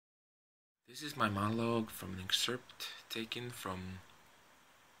This is my monologue from an excerpt taken from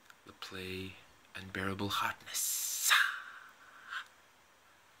the play Unbearable Hotness.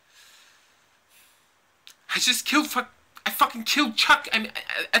 I fucking killed Chuck.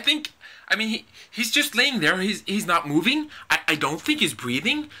 He's just laying there. He's not moving. I don't think he's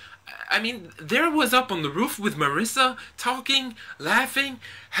breathing. There I was up on the roof with Marissa, talking, laughing,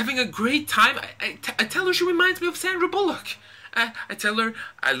 having a great time. I tell her she reminds me of Sandra Bullock. I tell her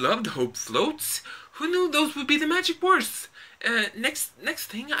I loved Hope Floats. Who knew those would be the magic words? Next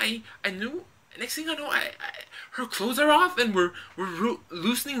thing I know, her clothes are off and we're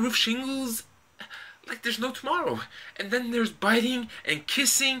loosening roof shingles like there's no tomorrow. And then there's biting and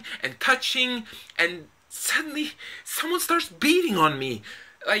kissing and touching, and suddenly someone starts beating on me,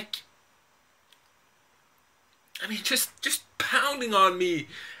 just pounding on me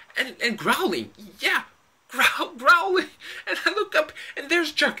and growling. Yeah, growling. And I look up and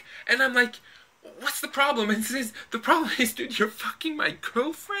there's Chuck, and I'm like, what's the problem? And he says, the problem is, dude, you're fucking my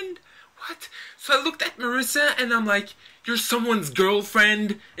girlfriend? What? So I looked at Marissa and I'm like, you're someone's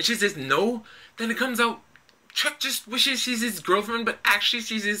girlfriend? And she says, no. Then it comes out, Chuck just wishes she's his girlfriend, but actually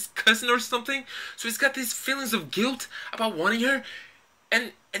she's his cousin or something. So he's got these feelings of guilt about wanting her.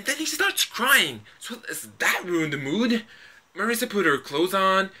 And then he starts crying. So that ruined the mood. Marissa put her clothes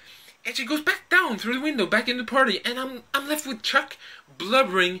on, and she goes back down through the window, back in the party. And I'm left with Chuck,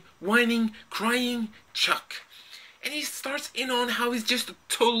 blubbering, whining, crying, Chuck. And he starts in on how he's just a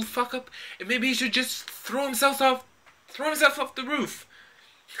total fuck up, and maybe he should just throw himself off the roof.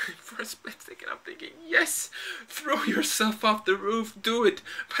 For a split second, I'm thinking, yes, throw yourself off the roof, do it.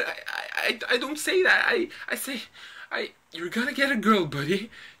 But I don't say that. I say, you're gonna get a girl, buddy.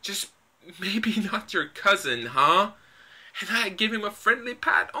 Just maybe not your cousin, huh? And I give him a friendly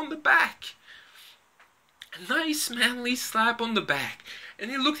pat on the back. A nice manly slap on the back.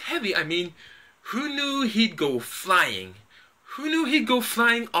 And he looked heavy. Who knew he'd go flying? Who knew he'd go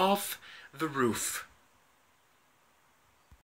flying off the roof?